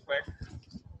ceilings real quick.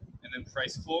 And then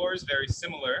price floors, very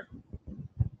similar.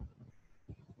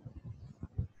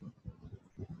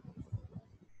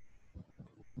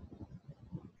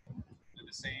 Do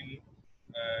the same.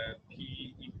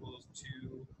 P equals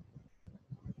 2.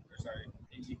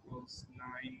 P equals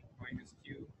 9 minus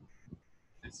Q.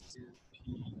 This is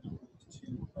P equals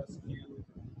 2 plus Q.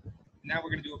 Now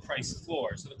we're going to do a price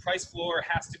floor. So the price floor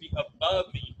has to be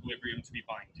above the equilibrium to be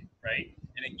binding, right?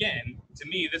 And again, to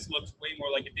me, this looks way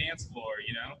more like a dance floor,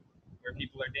 where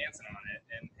people are dancing on it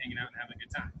and hanging out and having a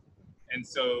good time. And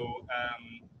so,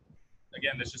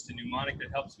 again, that's just a mnemonic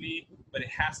that helps me, but it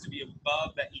has to be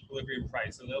above that equilibrium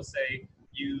price. So they'll say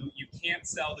you can't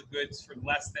sell the goods for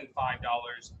less than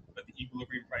 $5, but the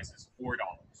equilibrium price is $4.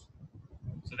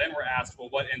 So then we're asked, well,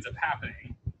 what ends up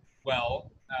happening?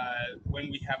 Well,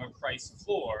 when we have a price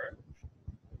floor,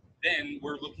 then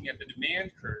we're looking at the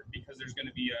demand curve because there's going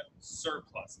to be a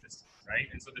surplus this time, right?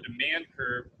 And so the demand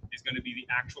curve is going to be the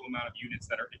actual amount of units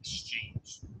that are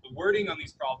exchanged. The wording on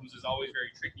these problems is always very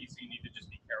tricky, so you need to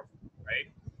just be careful,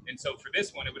 right? And so for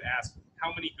this one, it would ask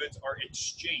how many goods are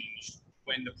exchanged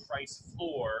when the price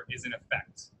floor is in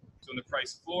effect. So when the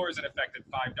price floor is in effect at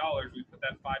 $5, we put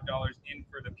that $5 in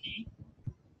for the P,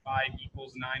 5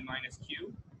 equals 9 minus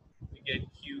q. We get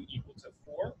q equal to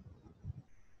 4.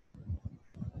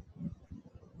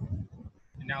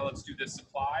 And now let's do the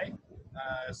supply.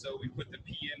 So we put the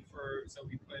P in for, so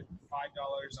we put $5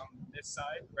 on this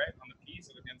side, right, on the P.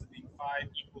 So it ends up being 5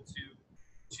 equal to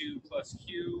 2 plus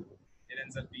Q. It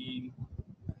ends up being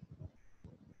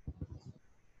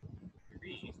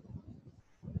 3.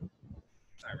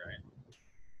 All right.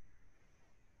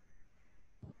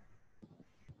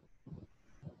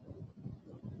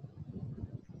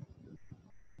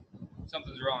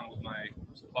 Something's wrong with my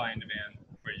supply and demand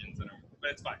equations,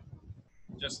 but it's fine.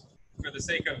 Just for the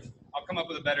sake of, I'll come up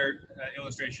with a better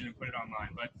illustration and put it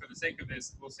online, but for the sake of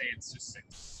this, we'll say it's just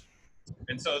 6.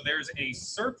 And so there's a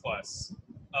surplus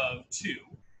of 2,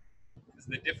 is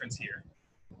the difference here.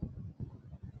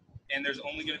 And there's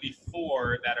only going to be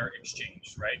 4 that are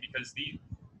exchanged, right? Because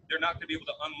they're not going to be able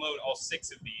to unload all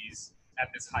 6 of these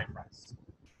at this high price.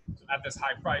 So at this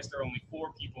high price, there are only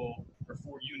 4 people or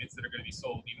 4 units that are going to be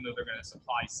sold, even though they're going to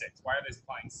supply 6. Why are they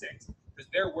supplying 6? Because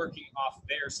they're working off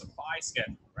their supply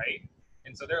schedule, right?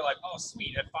 And so they're like, oh,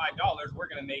 sweet, at $5, we're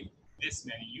going to make this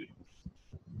many units.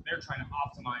 They're trying to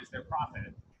optimize their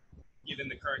profit given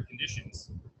the current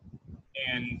conditions,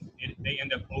 and they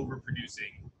end up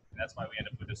overproducing. And that's why we end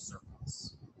up with a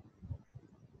surplus.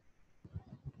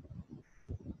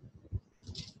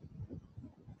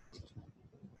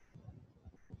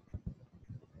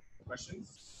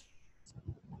 Questions?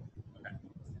 Okay.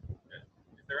 Good.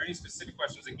 If there are any specific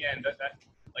questions, again, that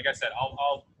like I said,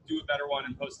 I'll do a better one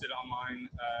and post it online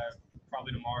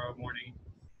probably tomorrow morning.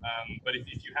 But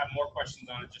if you have more questions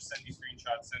on it, just send me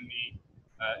screenshots, send me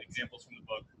examples from the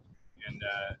book, and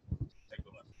take a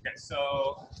look. Okay,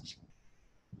 so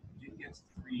you didn't get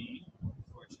 3,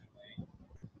 unfortunately.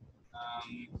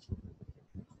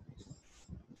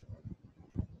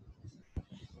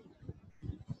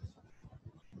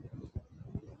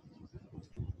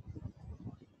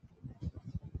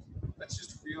 Let's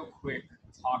just real quick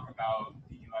talk about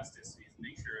the elasticities and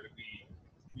make sure that we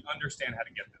understand how to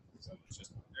get them. So it's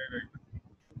just very, very quickly.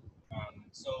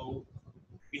 So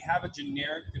we have a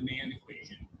generic demand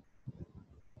equation.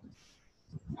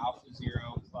 Alpha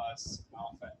 0 plus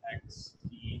alpha x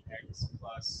px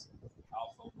plus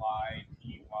alpha y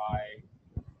py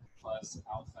plus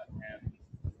alpha m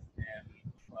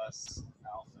plus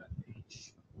alpha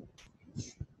h.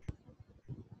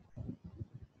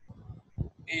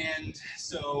 And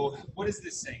so what is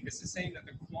this saying? This is saying that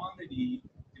the quantity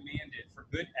demanded for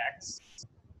good x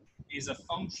is a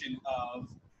function of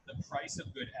the price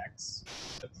of good x,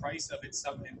 the price of its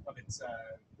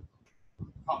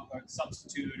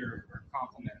substitute or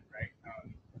complement, right?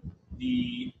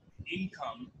 The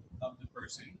income of the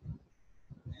person,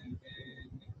 and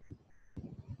then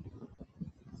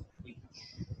H.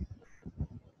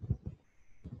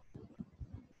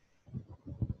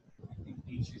 I think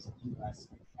H is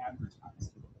elastic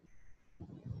advertising.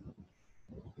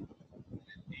 And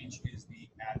H is the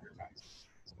advertising.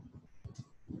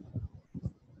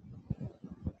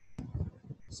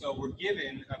 So we're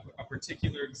given a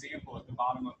particular example at the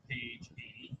bottom of page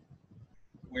 80,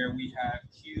 where we have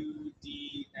Q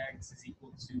dx is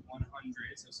equal to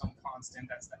 100, so some constant,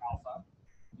 that's the alpha,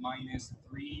 minus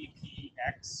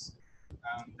 3px.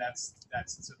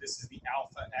 So this is the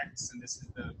alpha x, and this is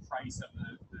the price of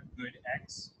the good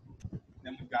x.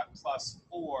 Then we've got plus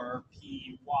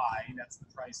 4py, that's the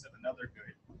price of another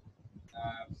good,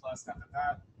 plus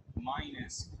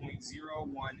minus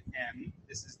 0.01m,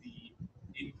 this is the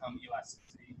income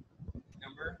elasticity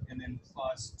number, and then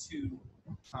plus 2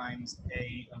 times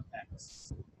a of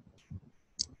x.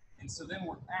 And so then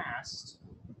we're asked,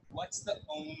 what's the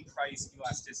own price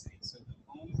elasticity? So the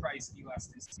own price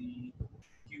elasticity,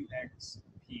 qx,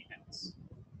 px.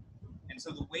 And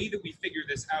so the way that we figure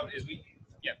this out is the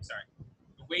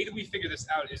way that we figure this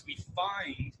out is we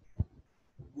find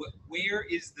where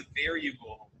is the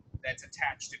variable that's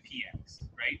attached to px,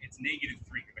 right? It's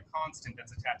 -3. The constant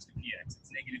that's attached to px, it's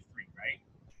 -3, right?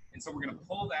 And so we're going to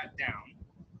pull that down,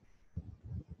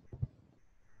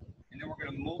 and then we're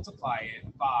going to multiply it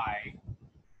by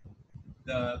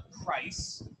the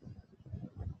price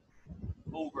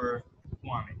over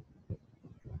quantity.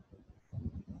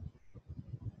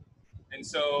 And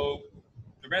so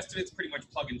the rest of it's pretty much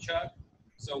plug and chug.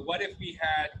 So what if we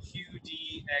had q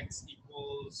dx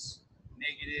equals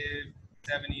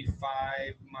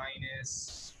 -75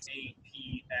 minus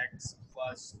 8px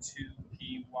plus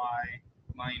 2py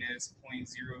minus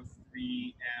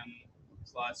 0.03m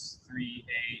plus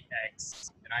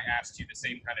 3ax, and I asked you the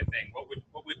same kind of thing. What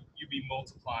would you be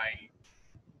multiplying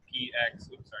px?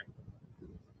 Oops, sorry.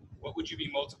 What would you be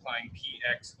multiplying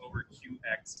px over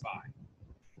qx by?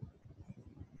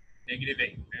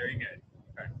 -8. Very good.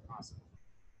 Okay, awesome.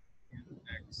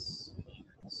 X,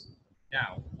 X.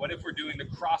 Now, what if we're doing the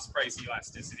cross price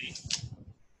elasticity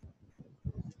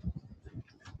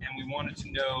and we wanted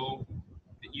to know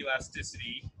the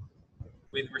elasticity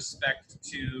with respect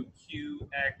to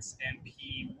Qx and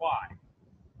Py?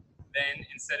 Then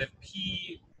instead of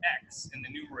Px in the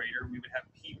numerator, we would have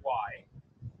Py.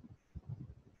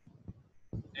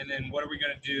 And then what are we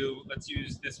going to do? Let's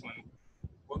use this one.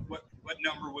 What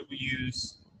number would we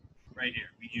use right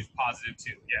here? We use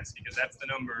 +2. Yes, because that's the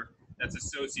number that's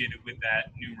associated with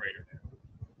that numerator there.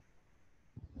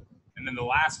 And then the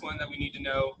last one that we need to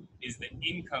know is the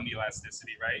income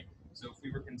elasticity, right? So if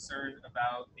we were concerned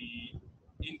about the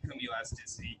income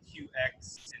elasticity,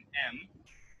 Qx and M,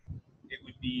 it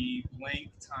would be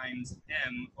blank times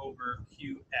M over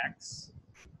Qx.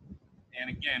 And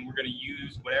again, we're going to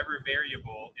use whatever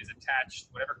variable is attached,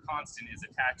 whatever constant is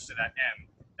attached to that M.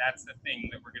 That's the thing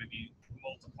that we're going to be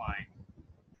multiplying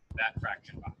that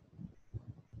fraction by.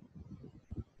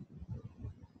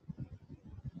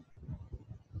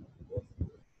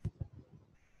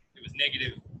 It was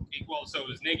well, so it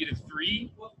was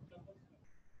 -3.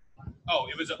 Oh,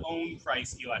 it was an own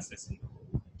price elasticity.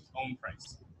 Own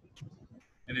price.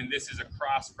 And then this is a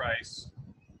cross price.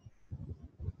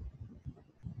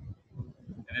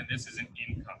 And then this is an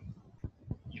income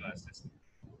elasticity.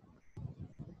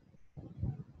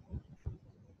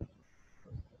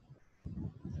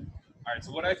 All right,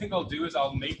 so what I think I'll do is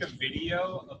I'll make a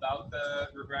video about the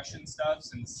regression stuff,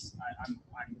 since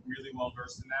I'm really well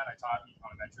versed in that. I taught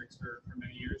econometrics for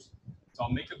many years. So I'll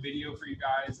make a video for you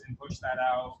guys and push that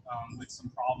out with some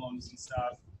problems and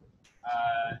stuff.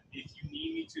 If you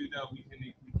need me to, though, we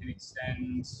can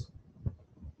extend.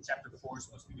 Chapter 4 is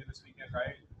supposed to be due this weekend,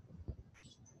 right?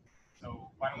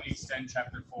 So why don't we extend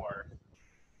chapter 4,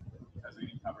 because we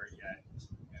didn't cover it yet,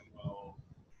 and we'll,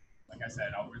 like I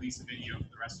said, I'll release a video for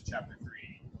the rest of chapter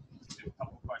 3. Do a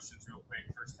couple questions real quick,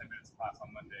 first 10 minutes of class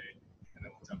on Monday, and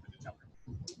then we'll jump into chapter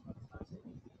 4.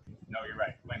 No, you're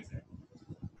right, Wednesday.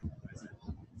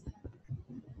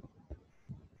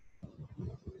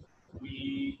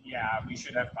 We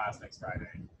should have class next Friday.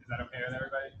 Is that okay with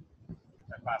everybody?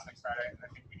 Have class next Friday? I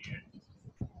think we need it.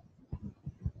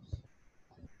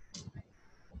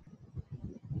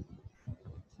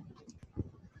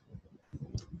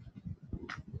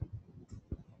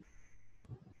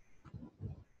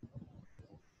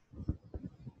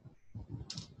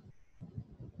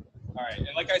 All right,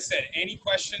 and like I said, any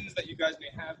questions that you guys may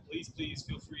have, please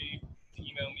feel free to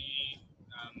email me,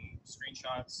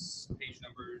 screenshots, page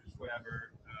numbers,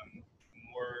 whatever.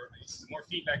 The more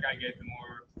feedback I get, the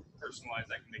more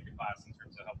personalized I can make the class in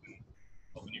terms of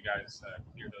helping you guys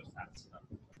clear those paths.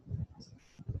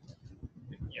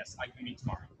 Yes, I can meet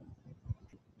tomorrow.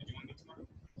 Did you want to meet tomorrow?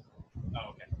 Oh,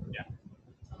 okay, yeah.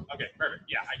 Okay, perfect.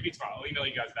 Yeah, I can meet tomorrow. I'll email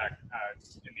you guys back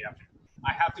in the afternoon.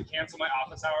 I have to cancel my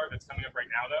office hour that's coming up right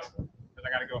now, though, because I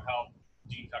got to go help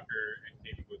Gene Tucker and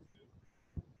Katie Wood.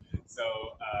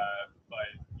 So, but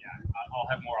yeah, I'll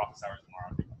have more office hours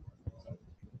tomorrow. So,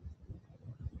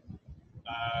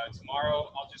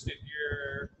 tomorrow, I'll just get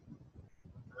here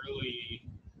early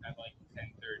at like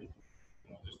 10:30.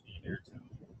 I'll just be there till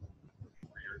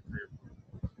 3 or 4.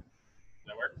 Does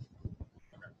that work?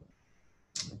 Okay.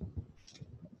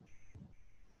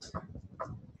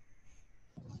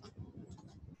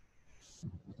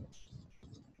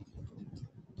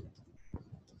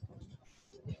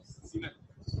 See you next.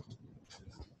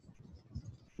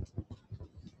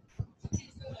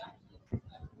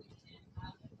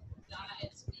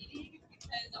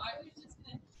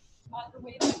 The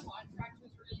way the contract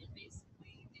was written,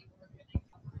 basically they were going to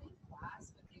cover it in class,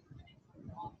 but they were going to cover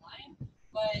it online.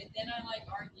 But then I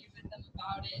argued with them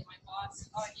about it. My boss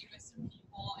argued with some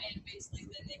people, and basically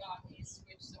then they got me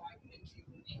switched so I could do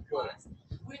it in class,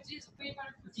 which is way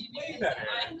better for me because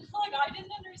I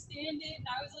didn't understand it, and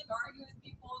I was arguing with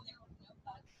people, and they were like,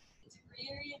 no, it's a gray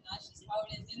area, and that's just how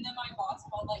it is. And then my boss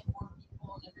called 4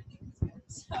 people, and everything was good.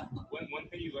 So one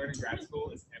thing you learn in grad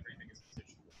school is everything is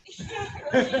positional.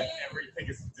 Everything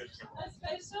is positional.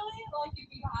 Especially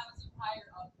if you have some higher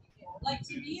up people.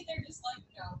 To me, they're just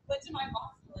no. But to my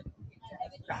boss, they're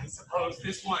okay. I suppose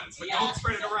this one, so don't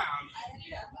spread it around. I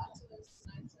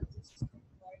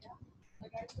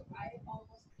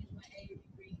almost finished my A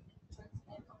degree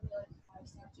and on the 5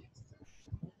 subjects.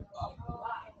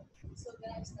 So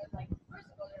then I said, first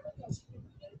of all, they're like, oh, she can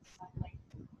do this.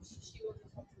 She will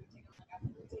just have to take on, I'm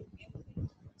not taking anything.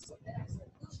 So then I said,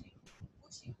 pushing,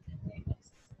 and they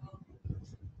said, out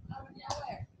of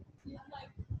nowhere. I'm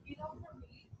like, for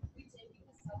me, we taking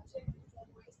a subject is a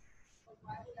waste. But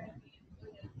why would I be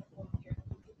included in the whole year?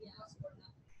 If you ask for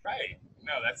nothing. Right.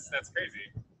 No, that's crazy.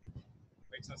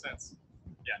 Makes no sense.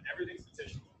 Yeah, everything's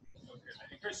petitionable. Okay.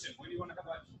 Hey, Christian, when do you want to have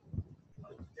lunch?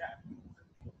 Yeah.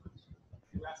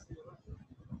 You asked me to lunch.